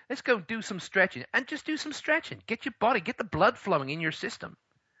go do some stretching and just do some stretching. Get your body, get the blood flowing in your system.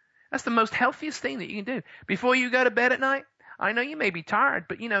 That's the most healthiest thing that you can do. Before you go to bed at night, I know you may be tired,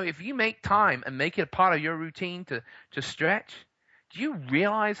 but if you make time and make it a part of your routine to stretch, do you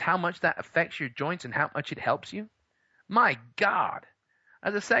realize how much that affects your joints and how much it helps you? My God.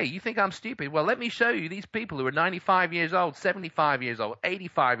 As I say, you think I'm stupid. Well, let me show you these people who are 95 years old, 75 years old,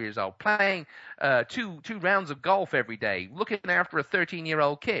 85 years old, playing two rounds of golf every day, looking after a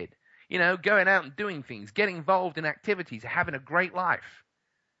 13-year-old kid, going out and doing things, getting involved in activities, having a great life.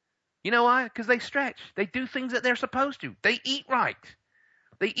 You know why? Because they stretch. They do things that they're supposed to. They eat right.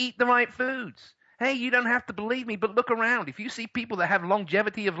 They eat the right foods. Hey, you don't have to believe me, but look around. If you see people that have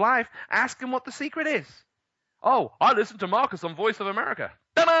longevity of life, ask them what the secret is. Oh, I listen to Marcus on Voice of America.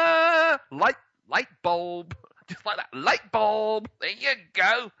 Ta-da! Light bulb. Just like that. Light bulb. There you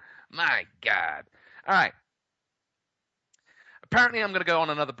go. My God. All right. Apparently, I'm going to go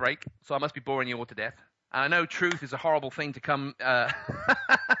on another break, so I must be boring you all to death. I know truth is a horrible thing to come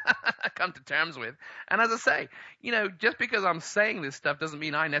come to terms with. And as I say, just because I'm saying this stuff doesn't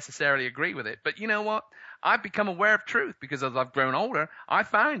mean I necessarily agree with it. But you know what? I've become aware of truth because as I've grown older, I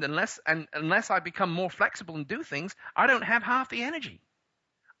find unless I become more flexible and do things, I don't have half the energy.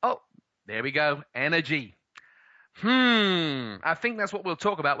 Oh, there we go. Energy. I think that's what we'll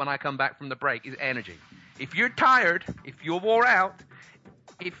talk about when I come back from the break is energy. If you're tired, if you're wore out,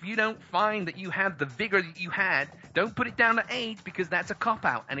 if you don't find that you have the vigor that you had, don't put it down to age because that's a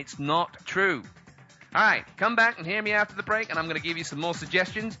cop-out and it's not true. All right, come back and hear me after the break and I'm going to give you some more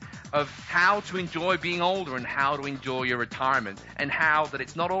suggestions of how to enjoy being older and how to enjoy your retirement and how that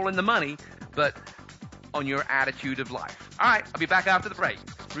it's not all in the money, but on your attitude of life. All right, I'll be back after the break.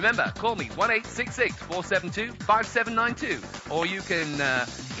 Remember, call me 1-866-472-5792 or you can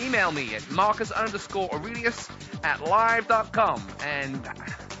email me at Marcus_Aurelius@live.com and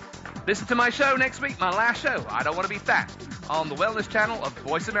listen to my show next week, my last show, I Don't Want to Be Fat, on the Wellness Channel of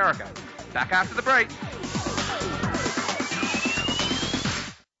Voice America. Back after the break.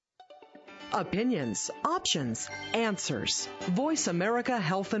 Opinions, options, answers. Voice America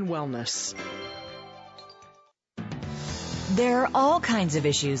Health and Wellness. There are all kinds of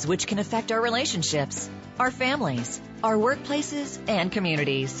issues which can affect our relationships, our families, our workplaces, and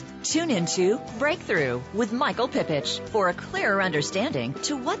communities. Tune into Breakthrough with Michael Pipich for a clearer understanding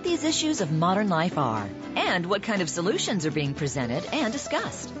to what these issues of modern life are and what kind of solutions are being presented and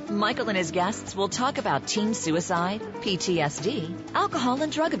discussed. Michael and his guests will talk about teen suicide, PTSD, alcohol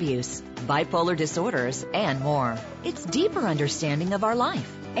and drug abuse, bipolar disorders, and more. It's deeper understanding of our life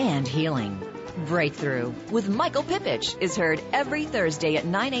and healing. Breakthrough with Michael Pipich is heard every Thursday at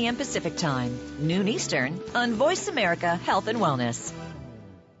 9 a.m. Pacific Time, noon Eastern, on Voice America Health and Wellness.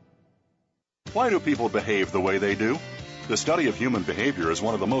 Why do people behave the way they do? The study of human behavior is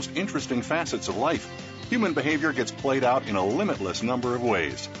one of the most interesting facets of life. Human behavior gets played out in a limitless number of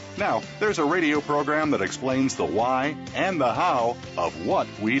ways. Now, there's a radio program that explains the why and the how of what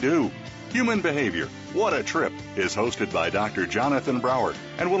we do. Human Behavior, What a Trip, is hosted by Dr. Jonathan Brower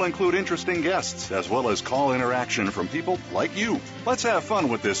and will include interesting guests as well as call interaction from people like you. Let's have fun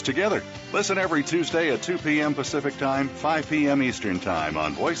with this together. Listen every Tuesday at 2 p.m. Pacific Time, 5 p.m. Eastern Time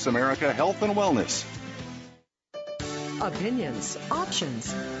on Voice America Health and Wellness. Opinions,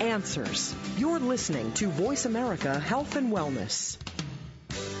 options, answers. You're listening to Voice America Health and Wellness.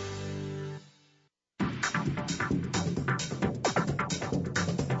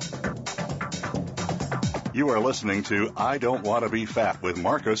 You are listening to I Don't Want to Be Fat with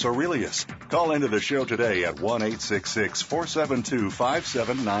Marcus Aurelius. Call into the show today at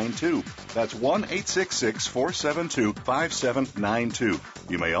 1-866-472-5792. That's 1-866-472-5792.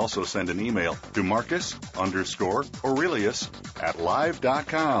 You may also send an email to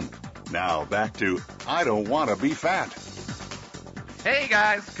Marcus_Aurelius@live.com. Now back to I Don't Want to Be Fat. Hey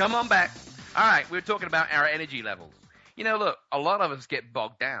guys, come on back. All right, we're talking about our energy levels. Look, a lot of us get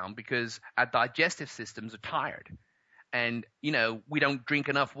bogged down because our digestive systems are tired. And, we don't drink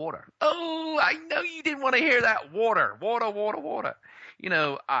enough water. Oh, I know you didn't want to hear that. Water.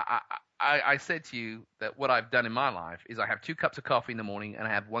 I said to you that what I've done in my life is I have 2 cups of coffee in the morning and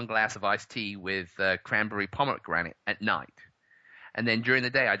I have 1 glass of iced tea with cranberry pomegranate at night. And then during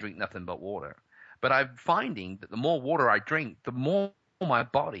the day, I drink nothing but water. But I'm finding that the more water I drink, the more my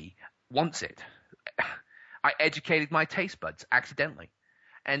body wants it. I educated my taste buds accidentally.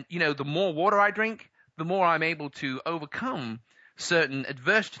 And, the more water I drink, the more I'm able to overcome certain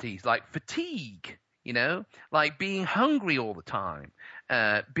adversities like fatigue, like being hungry all the time,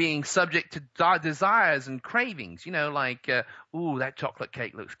 being subject to desires and cravings, like, ooh, that chocolate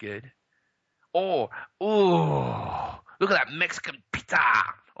cake looks good. Or, ooh, look at that Mexican pizza.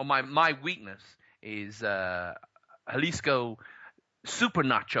 Or my weakness is Jalisco super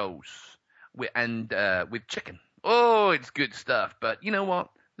nachos. With chicken. Oh, it's good stuff. But you know what?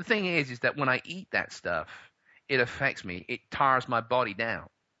 The thing is that when I eat that stuff, it affects me. It tires my body down.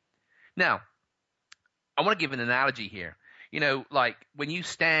 Now, I want to give an analogy here. Like when you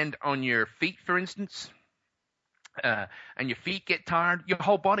stand on your feet, for instance, and your feet get tired, your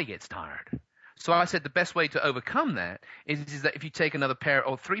whole body gets tired. So I said the best way to overcome that is that if you take another pair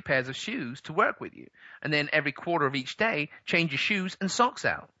or 3 pairs of shoes to work with you, and then every quarter of each day, change your shoes and socks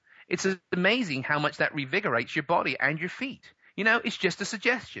out. It's amazing how much that revigorates your body and your feet. It's just a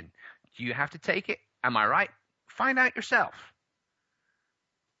suggestion. Do you have to take it? Am I right? Find out yourself.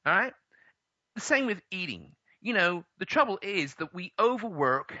 All right? The same with eating. The trouble is that we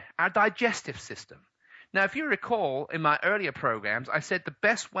overwork our digestive system. Now, if you recall, in my earlier programs, I said the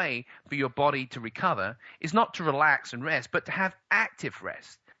best way for your body to recover is not to relax and rest, but to have active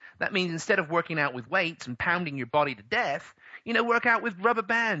rest. That means instead of working out with weights and pounding your body to death, work out with rubber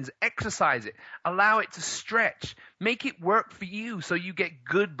bands, exercise it, allow it to stretch, make it work for you so you get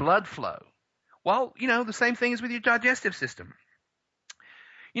good blood flow. Well, the same thing is with your digestive system.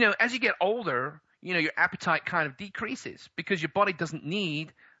 As you get older, your appetite kind of decreases because your body doesn't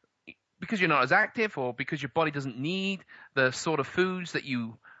need, because you're not as active or because your body doesn't need the sort of foods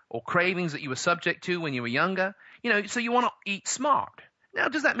or cravings that you were subject to when you were younger. So you want to eat smart. Now,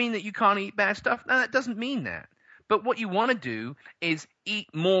 does that mean that you can't eat bad stuff? No, that doesn't mean that. But what you want to do is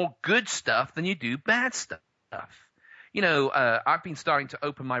eat more good stuff than you do bad stuff. I've been starting to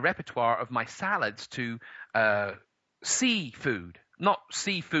open my repertoire of my salads to seafood, not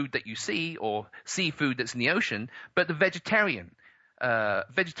seafood that you see or seafood that's in the ocean, but the vegetarian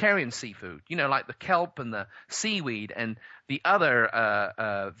seafood, like the kelp and the seaweed and the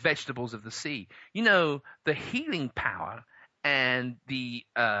other vegetables of the sea. The healing power and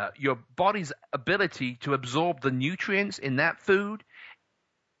your body's ability to absorb the nutrients in that food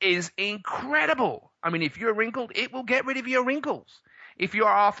is incredible. I mean, if you're wrinkled, it will get rid of your wrinkles. If you're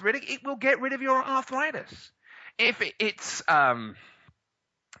arthritic, it will get rid of your arthritis. If it's blood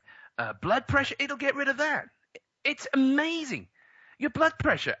pressure, it'll get rid of that. It's amazing. Your blood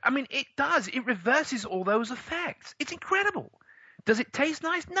pressure, it reverses all those effects. It's incredible. Does it taste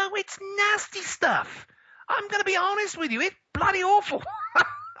nice? No, it's nasty stuff. I'm going to be honest with you. It's bloody awful.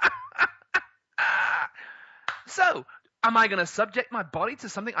 So, am I going to subject my body to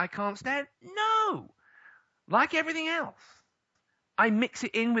something I can't stand? No. Like everything else, I mix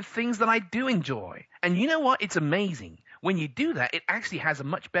it in with things that I do enjoy. And you know what? It's amazing. When you do that, it actually has a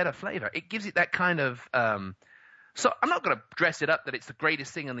much better flavor. It gives it that kind of... So I'm not going to dress it up that it's the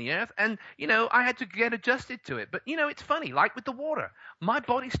greatest thing on the earth. And, I had to get adjusted to it. But, it's funny. Like with the water, my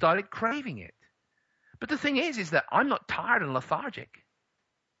body started craving it. But the thing is that I'm not tired and lethargic.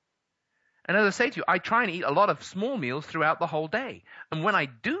 And as I say to you, I try and eat a lot of small meals throughout the whole day. And when I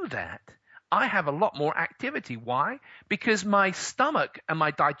do that, I have a lot more activity. Why? Because my stomach and my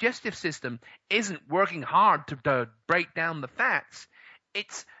digestive system isn't working hard to break down the fats.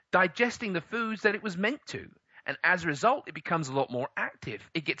 It's digesting the foods that it was meant to. And as a result, it becomes a lot more active.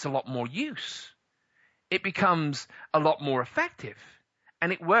 It gets a lot more use. It becomes a lot more effective.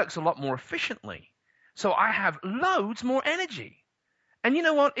 And it works a lot more efficiently. So I have loads more energy. And you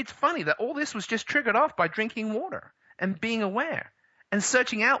know what? It's funny that all this was just triggered off by drinking water and being aware and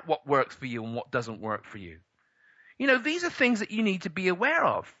searching out what works for you and what doesn't work for you. These are things that you need to be aware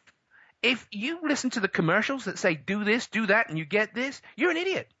of. If you listen to the commercials that say, do this, do that, and you get this, you're an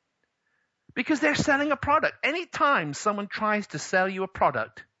idiot. Because they're selling a product. Anytime someone tries to sell you a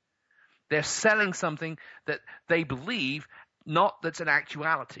product, they're selling something that they believe that's an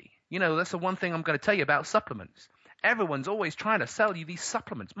actuality. That's the one thing I'm going to tell you about supplements. Everyone's always trying to sell you these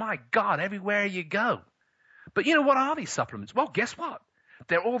supplements. My God, everywhere you go. But what are these supplements? Well, guess what?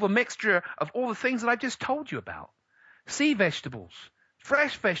 They're all the mixture of all the things that I just told you about. Sea vegetables,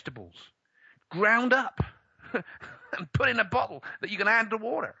 fresh vegetables, ground up, and put in a bottle that you can add to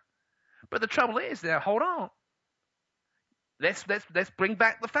water. But the trouble is, now hold on. Let's bring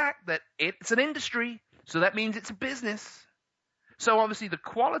back the fact that it's an industry, so that means it's a business. So obviously the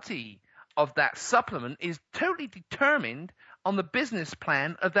quality of that supplement is totally determined on the business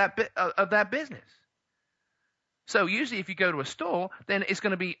plan of that business. So usually if you go to a store, then it's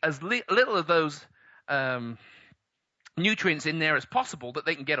going to be as little of those nutrients in there as possible that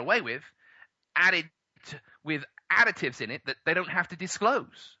they can get away with, added with additives in it that they don't have to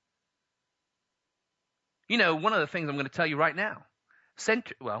disclose. One of the things I'm going to tell you right now,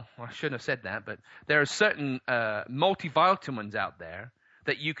 well, I shouldn't have said that, but there are certain multivitamins out there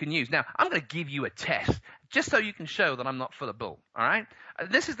that you can use. Now, I'm going to give you a test just so you can show that I'm not full of bull, all right?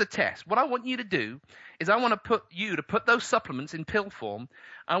 This is the test. What I want you to do is I want to put those supplements in pill form.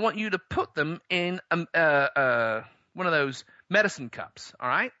 I want you to put them in one of those medicine cups, all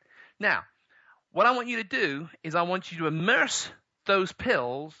right? Now, what I want you to do is I want you to immerse those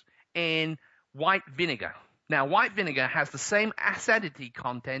pills in white vinegar. Now, white vinegar has the same acidity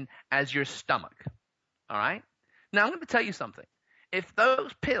content as your stomach, all right? Now, I'm going to tell you something. If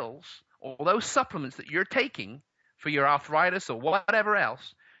those pills or those supplements that you're taking for your arthritis or whatever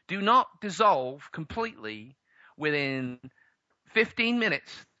else do not dissolve completely within 15 minutes,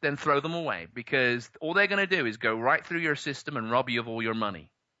 then throw them away, because all they're going to do is go right through your system and rob you of all your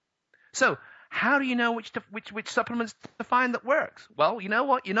money. So how do you know which supplements to find that works? Well, you know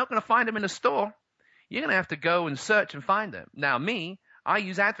what? You're not going to find them in a store. You're going to have to go and search and find them. Now, I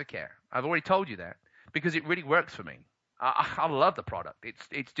use Advocare. I've already told you that because it really works for me. I love the product.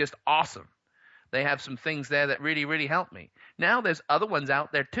 It's just awesome. They have some things there that really, really help me. Now there's other ones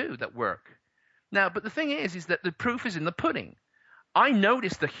out there too that work. Now, but the thing is that the proof is in the pudding. I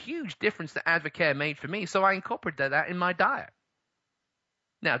noticed the huge difference that Advocare made for me, so I incorporated that in my diet.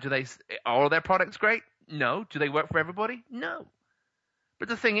 Now, are their products great? No. Do they work for everybody? No. But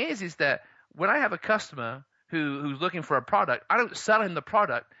the thing is that when I have a customer who's looking for a product, I don't sell him the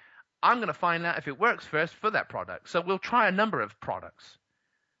product. I'm going to find out if it works first for that product. So we'll try a number of products.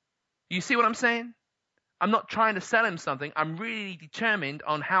 You see what I'm saying? I'm not trying to sell him something. I'm really determined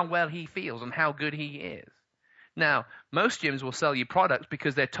on how well he feels and how good he is. Now, most gyms will sell you products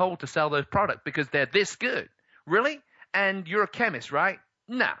because they're told to sell those products because they're this good. Really? And you're a chemist, right?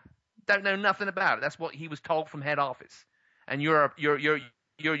 No. Don't know nothing about it. That's what he was told from head office. And you're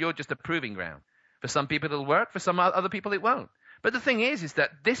just a proving ground. For some people it'll work. For some other people it won't. But the thing is that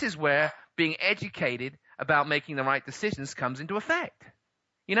this is where being educated about making the right decisions comes into effect.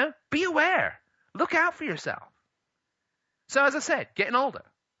 You know, be aware. Look out for yourself. So as I said, getting older.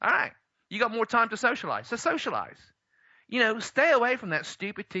 All right. You got more time to socialize. So socialize. You know, stay away from that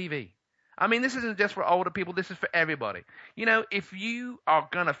stupid TV. I mean, this isn't just for older people. This is for everybody. You know, if you are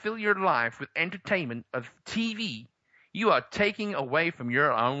going to fill your life with entertainment of TV, you are taking away from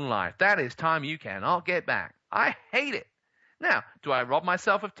your own life. That is time you cannot get back. I hate it. Now, do I rob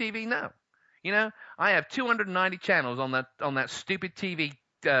myself of TV? No. You know, I have 290 channels on that stupid TV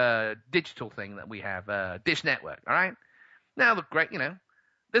digital thing that we have, Dish Network, all right? Now, look great, you know.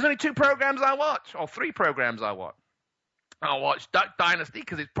 There's only 2 programs I watch, or 3 programs I watch. I'll watch Duck Dynasty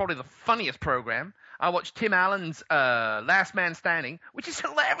because it's probably the funniest program. I watch Tim Allen's Last Man Standing, which is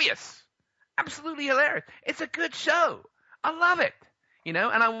hilarious. Absolutely hilarious. It's a good show. I love it. You know,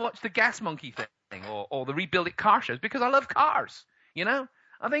 and I watch the Gas Monkey thing or the Rebuild It car shows because I love cars. You know,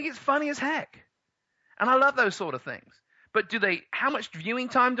 I think it's funny as heck. And I love those sort of things. But how much viewing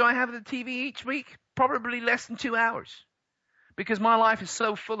time do I have of the TV each week? Probably less than 2 hours. Because my life is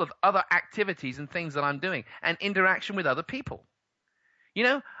so full of other activities and things that I'm doing and interaction with other people. You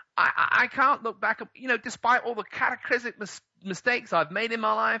know, I can't look back, you know, despite all the cataclysmic mistakes I've made in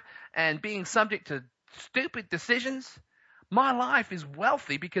my life and being subject to stupid decisions, my life is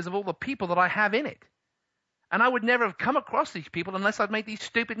wealthy because of all the people that I have in it. And I would never have come across these people unless I'd made these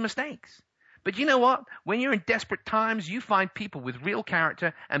stupid mistakes. But you know what? When you're in desperate times, you find people with real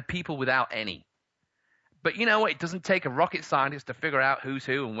character and people without any. But you know what? It doesn't take a rocket scientist to figure out who's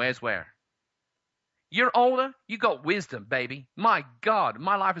who and where's where. You're older, you got wisdom, baby. My God,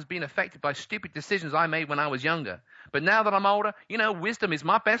 my life has been affected by stupid decisions I made when I was younger. But now that I'm older, you know, wisdom is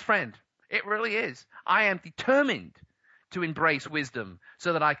my best friend. It really is. I am determined to embrace wisdom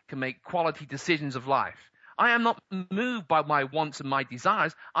so that I can make quality decisions of life. I am not moved by my wants and my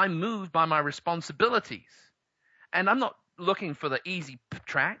desires. I'm moved by my responsibilities. And I'm not looking for the easy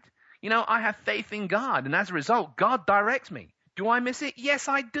track. You know, I have faith in God, and as a result, God directs me. Do I miss it? Yes,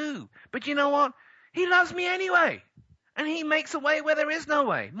 I do. But you know what? He loves me anyway, and he makes a way where there is no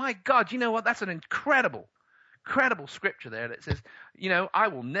way. My God, you know what? That's an incredible scripture there that says, you know, I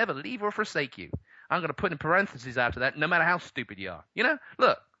will never leave or forsake you. I'm going to put in parentheses after that, no matter how stupid you are. You know,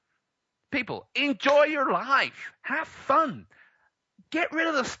 look, people, enjoy your life. Have fun. Get rid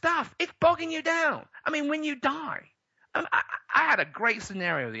of the stuff. It's bogging you down. I mean, when you die. I had a great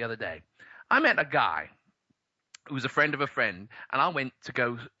scenario the other day. I met a guy who was a friend of a friend, and I went to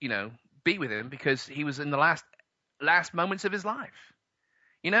go, you know, be with him because he was in the last moments of his life.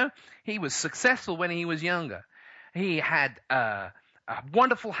 You know, he was successful when he was younger. He had a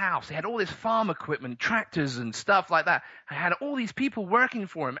wonderful house. He had all this farm equipment, tractors and stuff like that. He had all these people working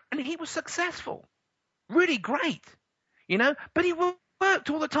for him, and he was successful. Really great, you know, but he worked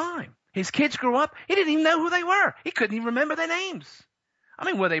all the time. His kids grew up. He didn't even know who they were. He couldn't even remember their names. I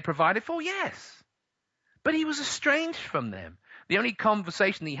mean, were they provided for? Yes. But he was estranged from them. The only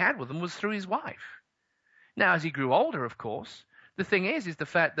conversation he had with them was through his wife. Now, as he grew older, of course, the thing is the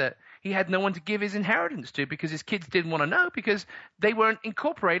fact that he had no one to give his inheritance to because his kids didn't want to know because they weren't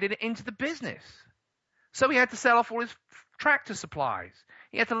incorporated into the business. So he had to sell off all his tractor supplies.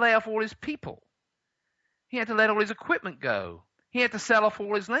 He had to lay off all his people. He had to let all his equipment go. He had to sell off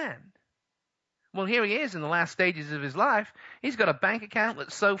all his land. Well, here he is in the last stages of his life. He's got a bank account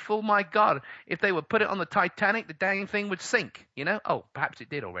that's so full, my God, if they would put it on the Titanic, the dang thing would sink, you know? Oh, perhaps it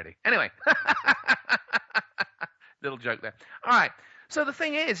did already. Anyway, little joke there. All right, so the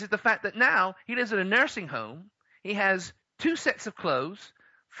thing is the fact that now he lives in a nursing home. He has 2 sets of clothes,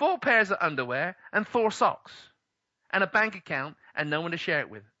 4 pairs of underwear, and 4 socks, and a bank account, and no one to share it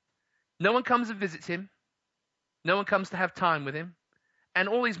with. No one comes and visits him. No one comes to have time with him. And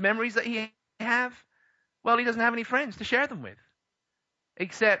all these memories that he have, well, he doesn't have any friends to share them with.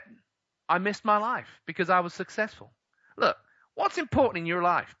 Except I missed my life because I was successful. Look, what's important in your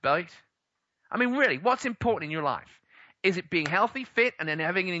life, Billy? I mean, really, what's important in your life? Is it being healthy, fit, and then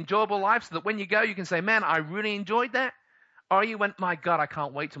having an enjoyable life so that when you go, you can say, man, I really enjoyed that? Or you went, my God, I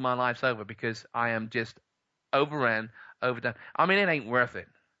can't wait till my life's over because I am just overran, overdone. I mean, it ain't worth it.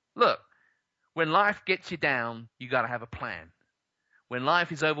 Look, when life gets you down, you got to have a plan. When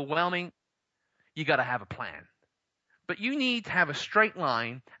life is overwhelming, you got to have a plan. But you need to have a straight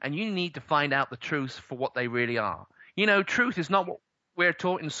line, and you need to find out the truths for what they really are. You know, truth is not what we're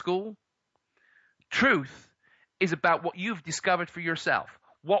taught in school. Truth is about what you've discovered for yourself,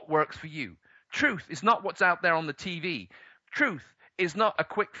 what works for you. Truth is not what's out there on the TV. Truth is not a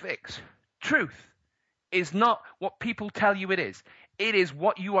quick fix. Truth is not what people tell you it is. It is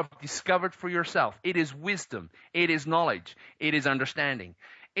what you have discovered for yourself. It is wisdom. It is knowledge. It is understanding.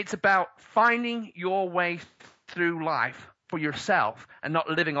 It's about finding your way through life for yourself and not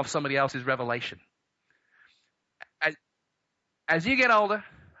living off somebody else's revelation. As you get older,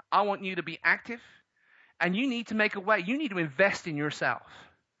 I want you to be active, and you need to make a way. You need to invest in yourself.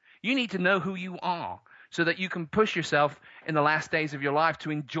 You need to know who you are so that you can push yourself in the last days of your life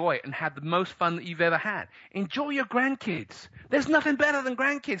to enjoy it and have the most fun that you've ever had. Enjoy your grandkids. There's nothing better than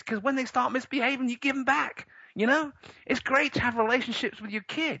grandkids, because when they start misbehaving, you give them back. You know, it's great to have relationships with your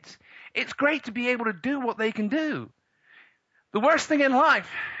kids. It's great to be able to do what they can do. The worst thing in life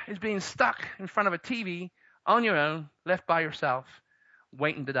is being stuck in front of a TV on your own, left by yourself,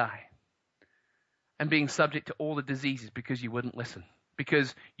 waiting to die, and being subject to all the diseases because you wouldn't listen,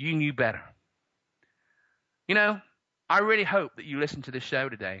 because you knew better. You know, I really hope that you listen to this show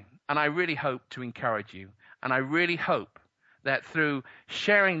today, and I really hope to encourage you, and I really hope that through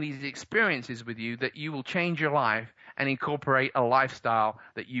sharing these experiences with you, that you will change your life and incorporate a lifestyle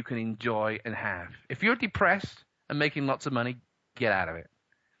that you can enjoy and have. If you're depressed and making lots of money, get out of it.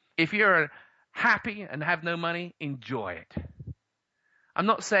 If you're happy and have no money, enjoy it. I'm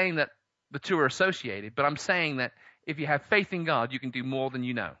not saying that the two are associated, but I'm saying that if you have faith in God, you can do more than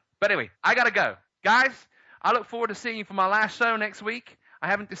you know. But anyway, I got to go. Guys, I look forward to seeing you for my last show next week. I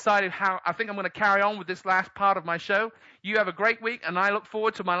haven't decided how. I think I'm going to carry on with this last part of my show. You have a great week, and I look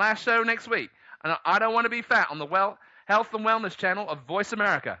forward to my last show next week. And I Don't Want to Be Fat on the Health and Wellness channel of Voice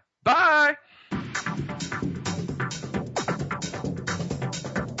America. Bye!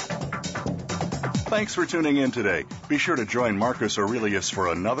 Thanks for tuning in today. Be sure to join Marcus Aurelius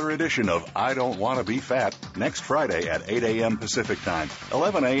for another edition of I Don't Want to Be Fat next Friday at 8 a.m. Pacific Time,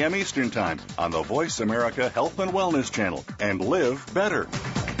 11 a.m. Eastern Time on the Voice America Health and Wellness channel. And live better.